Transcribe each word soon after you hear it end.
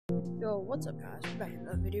Yo, what's up guys? We're back in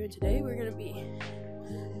another video, and today we're gonna be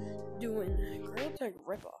doing Gorilla Tag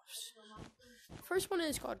ripoffs. First one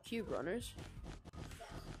is called Cube Runners.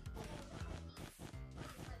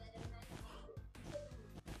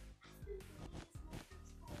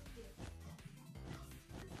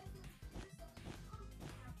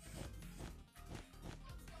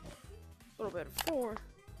 A little bit of 4.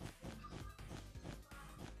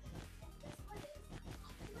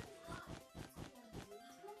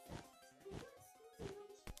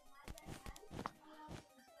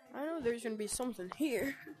 I know there's gonna be something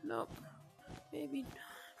here. Nope. Maybe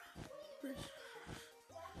not.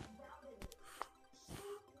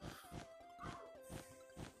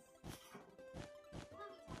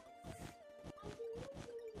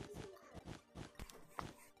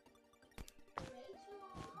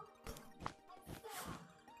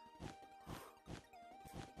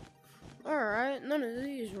 Alright, none of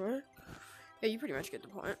these work. Yeah, you pretty much get the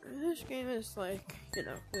point. This game is like, you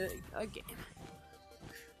know, a game.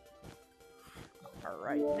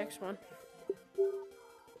 Alright, next one.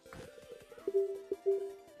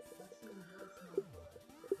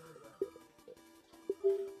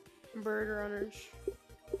 Bird runners.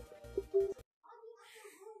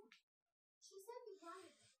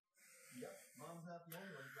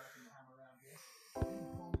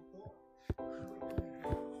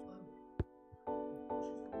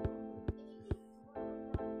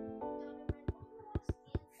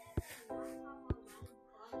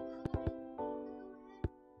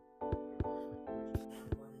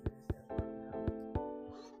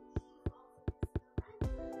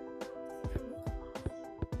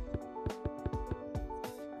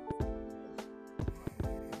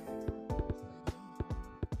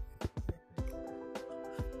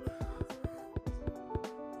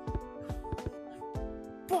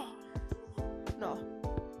 No.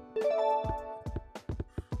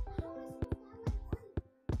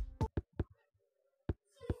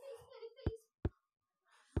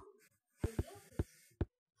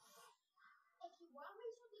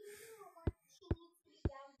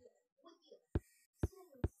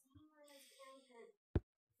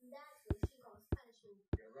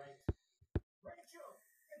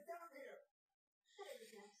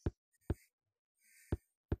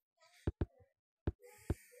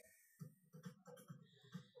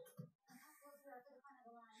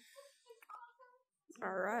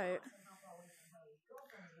 Alright.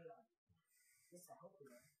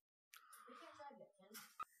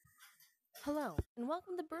 Hello, and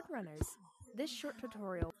welcome to Bird Runners. This short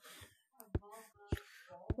tutorial.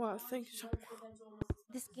 Wow, thank you so much.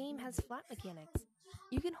 This game has flap mechanics.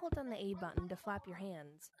 You can hold down the A button to flap your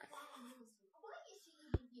hands.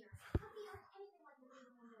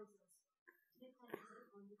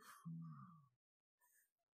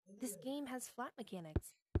 This game has flap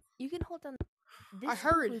mechanics. You can hold down. This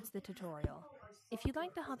concludes the tutorial. If you'd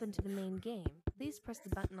like to hop into the main game, please press the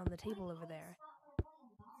button on the table over there.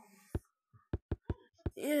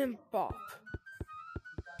 And bop.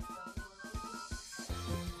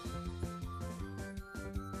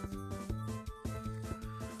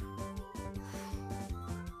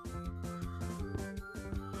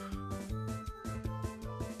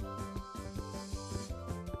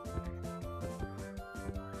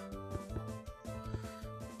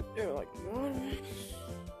 They're like one.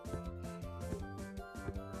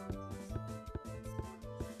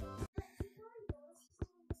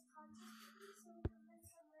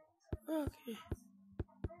 Okay.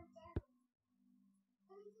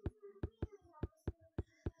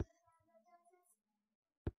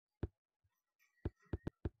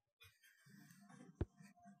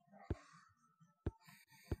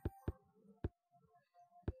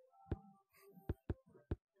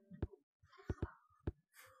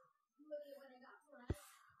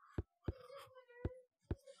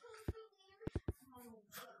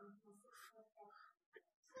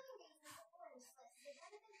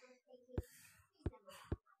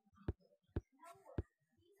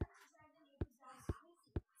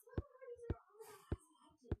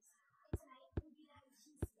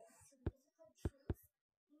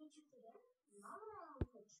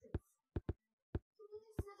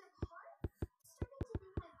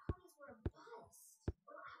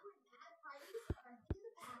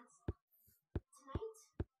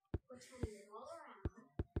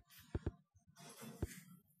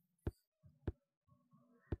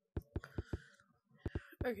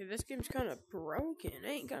 Okay, this game's kind of broken,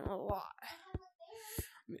 ain't gonna lie.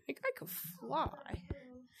 I mean, I could fly.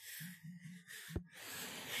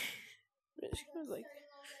 But it's kind of like...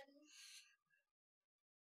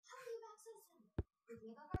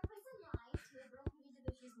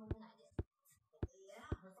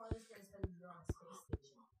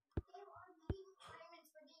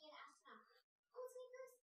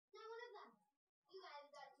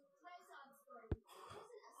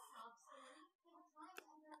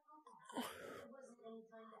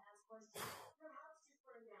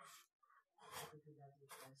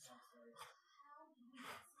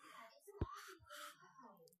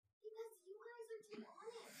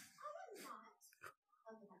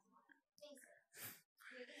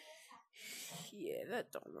 Yeah,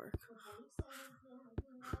 that don't work.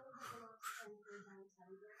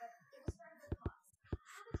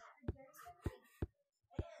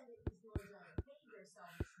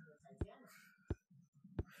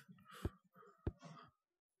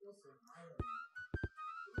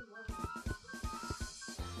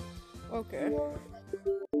 Okay.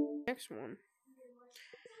 Next one.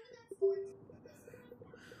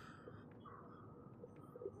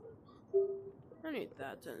 I need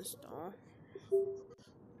that to install.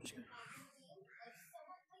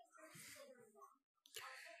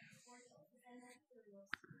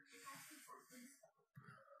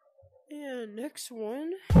 And next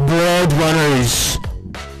one. Blade Runners.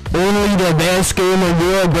 Only the best game in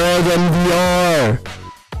real world in VR.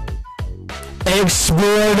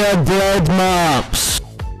 Explore the blood maps.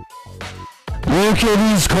 Look at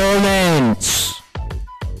these comments.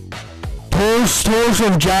 Posters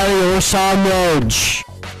of Jerry or Sandwich.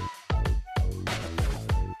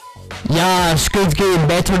 Yes, good game,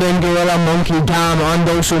 better than Gorilla Monkey Dam, and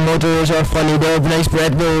also Motors are funny, they have nice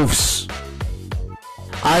bread loaves.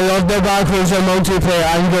 I love the backwards and multiplayer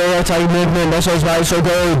and Gorilla type movement, this is why so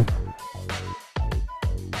good.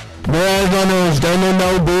 Blade Runners, down and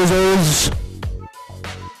out boozers.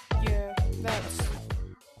 Yeah, that's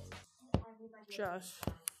just...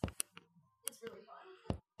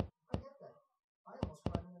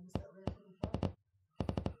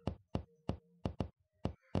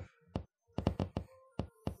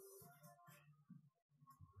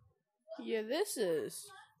 Yeah, this is...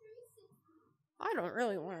 I don't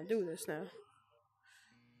really want to do this now.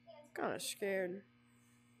 Kinda scared.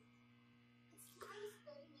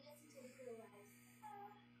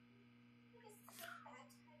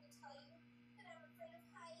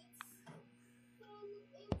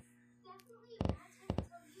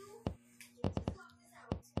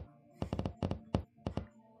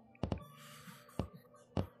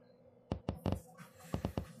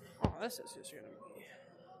 Oh, this is just gonna be...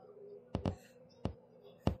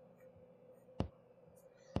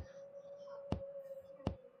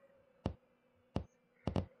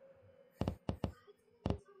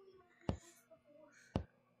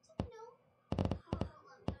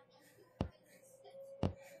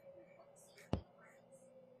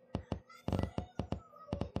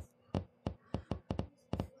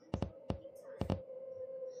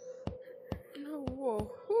 No,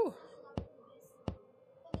 whoa, whew.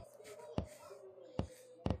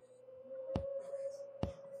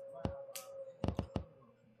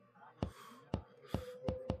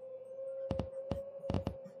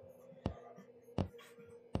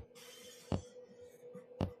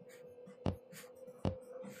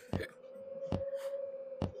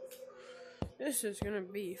 This is gonna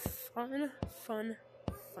be fun.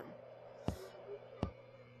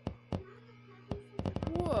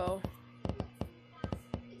 Whoa.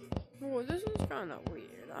 Whoa, this is kinda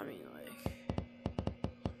weird. I mean, like...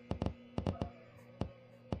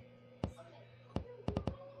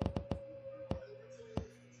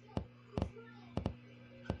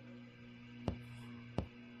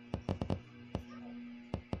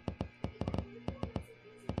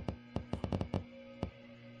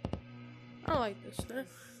 I like this stuff.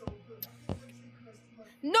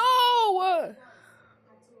 No!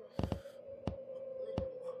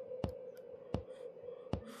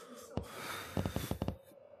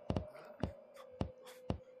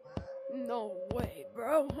 No way,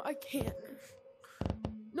 bro. I can't.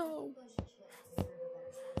 No.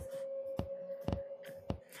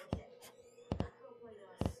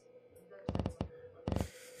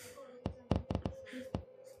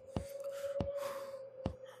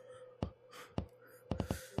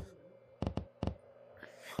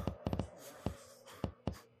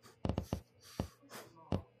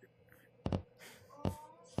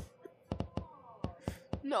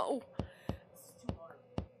 No.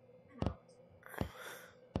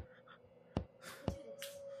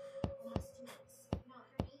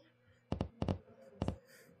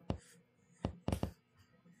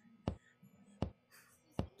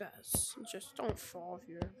 That's just don't fall if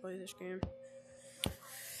you ever play this game.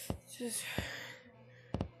 Just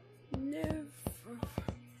never.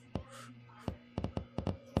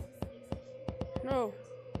 No.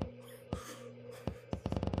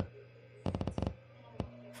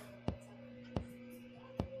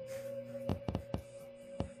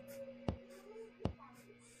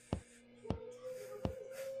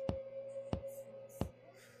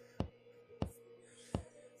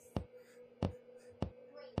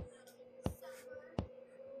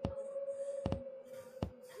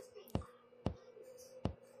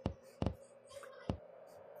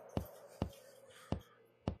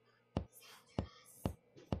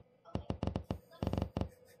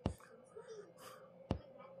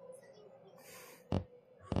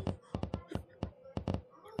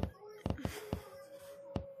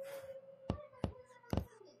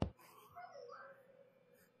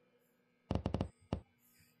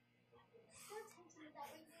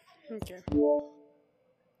 Okay.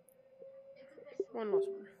 One last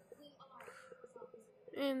one.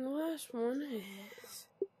 And the last one is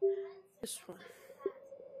this one.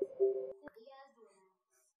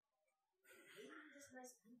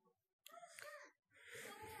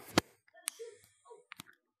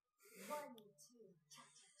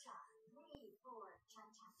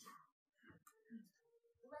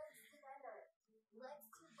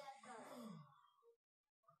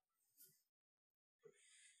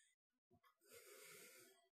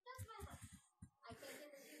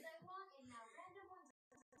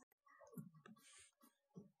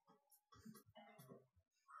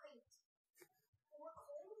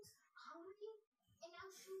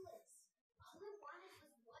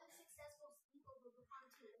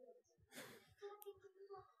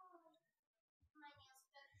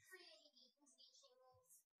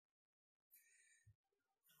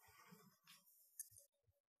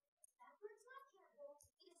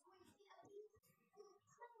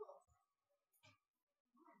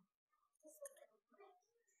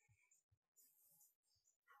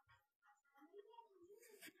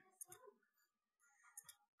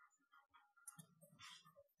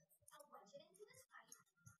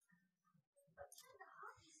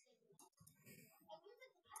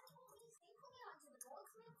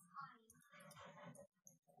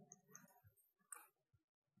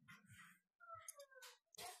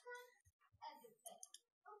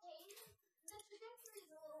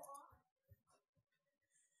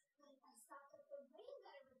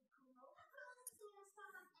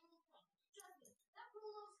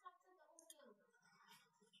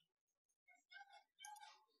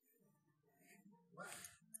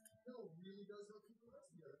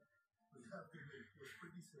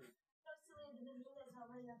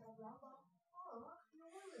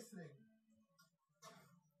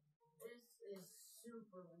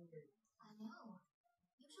 Super weird. I know.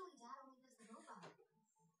 Usually Dad only does the robot.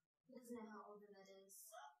 He doesn't know how older that is.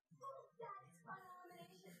 That's final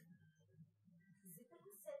elimination. Zip and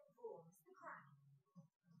Zip forms the crown.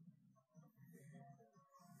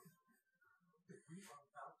 If we are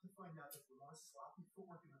about to find out if we want sloppy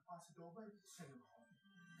footwork in the Pasadova, send him home.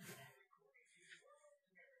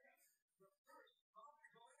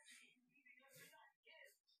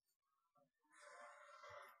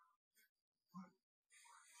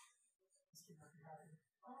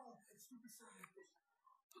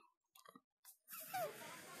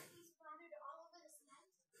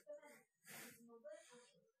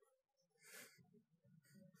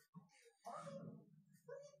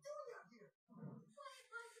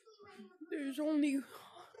 There's only...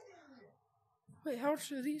 Wait, how much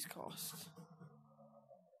do these cost?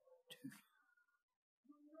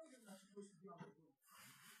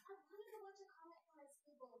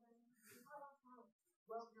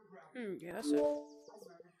 Yeah, that's it.